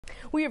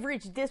We have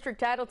reached district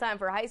title time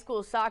for high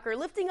school soccer.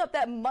 Lifting up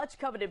that much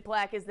coveted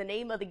plaque is the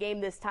name of the game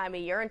this time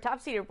of year, and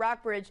top-seeded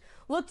Rockbridge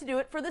look to do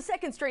it for the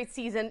second straight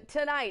season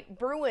tonight.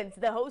 Bruins,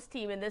 the host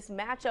team in this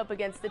matchup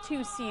against the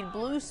 2-seed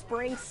Blue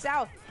Springs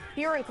South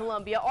here in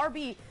Columbia.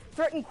 RB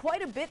threatened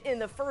quite a bit in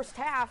the first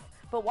half,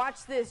 but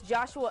watch this.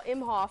 Joshua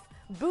Imhoff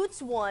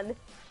boots one.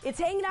 It's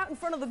hanging out in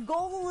front of the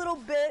goal a little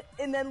bit,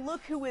 and then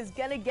look who is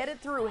going to get it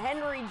through.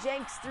 Henry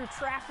Jenks through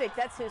traffic.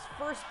 That's his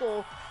first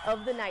goal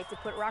of the night to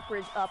put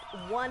Rockbridge up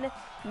 1-0.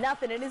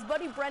 And his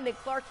buddy Brendan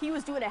Clark, he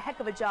was doing a heck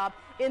of a job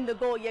in the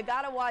goal. You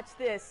got to watch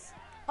this.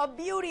 A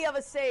beauty of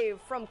a save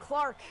from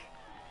Clark.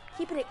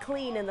 Keeping it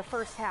clean in the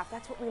first half.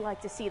 That's what we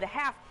like to see. The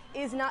half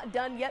is not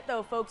done yet,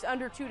 though, folks.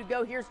 Under 2 to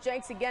go. Here's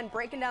Jenks again,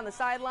 breaking down the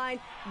sideline.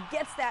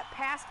 Gets that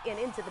past and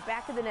into the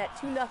back of the net.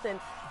 2-0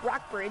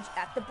 Rockbridge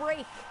at the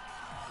break.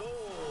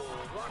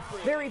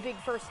 Very big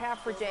first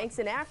half for Jenks,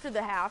 and after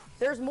the half,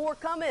 there's more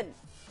coming.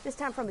 This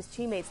time from his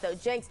teammates, though.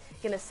 Jenks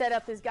going to set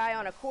up his guy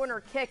on a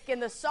corner kick,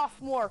 and the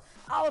sophomore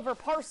Oliver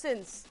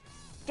Parsons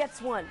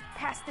gets one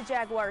past the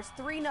Jaguars.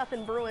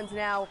 3-0 Bruins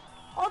now.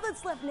 All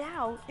that's left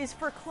now is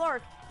for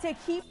Clark to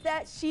keep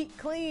that sheet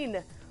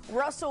clean.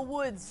 Russell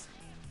Woods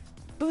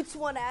boots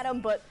one at him,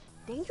 but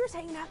dangerous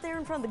hanging out there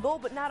in front of the goal,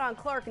 but not on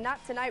Clark.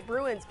 Not tonight.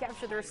 Bruins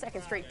capture their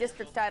second straight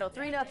district title,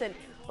 3-0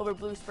 over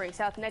Blue Springs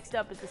South. Next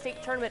up is the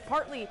state tournament,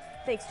 partly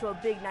thanks to a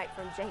big night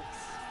from Jenks.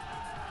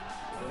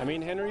 I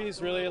mean,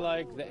 Henry's really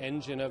like the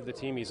engine of the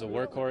team. He's a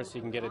workhorse. He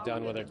can get it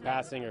done, whether it's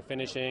passing or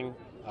finishing,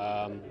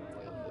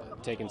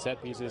 taking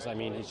set pieces. I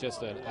mean, he's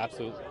just an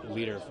absolute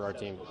leader for our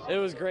team. It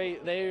was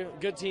great.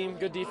 Good team,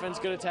 good defense,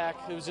 good attack.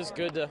 It was just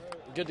good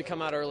to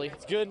come out early.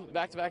 It's good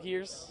back-to-back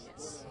years.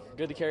 It's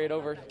good to carry it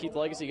over, keep the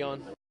legacy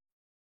going.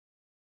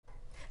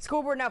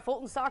 Scoreboard now.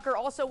 Fulton Soccer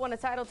also won a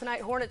title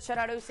tonight. Hornets shut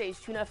out Osage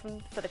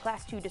 2-0 for the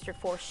Class 2 District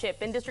 4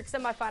 Ship. In district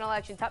semifinal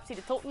action,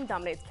 top-seeded Tolton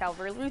dominates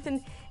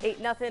Calvary-Lutheran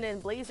 8-0,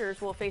 and Blazers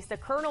will face the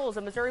Colonels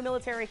of Missouri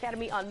Military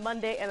Academy on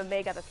Monday.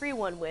 MMA got a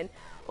 3-1 win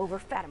over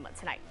Fatima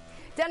tonight.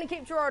 Down in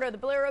Cape Girardeau, the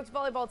Blair Oaks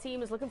volleyball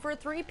team is looking for a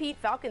three-peat.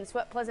 Falcons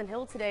swept Pleasant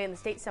Hill today in the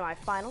state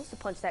semifinals to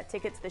punch that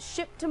ticket to the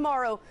Ship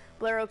tomorrow.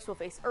 Blair Oaks will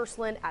face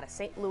Ursuline out of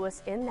St.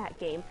 Louis in that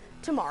game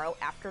tomorrow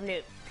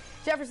afternoon.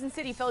 Jefferson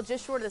City fell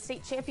just short of the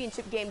state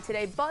championship game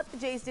today, but the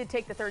Jays did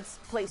take the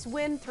third-place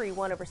win,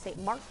 3-1 over St.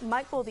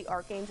 Michael the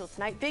Archangel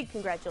tonight. Big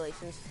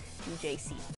congratulations to JC.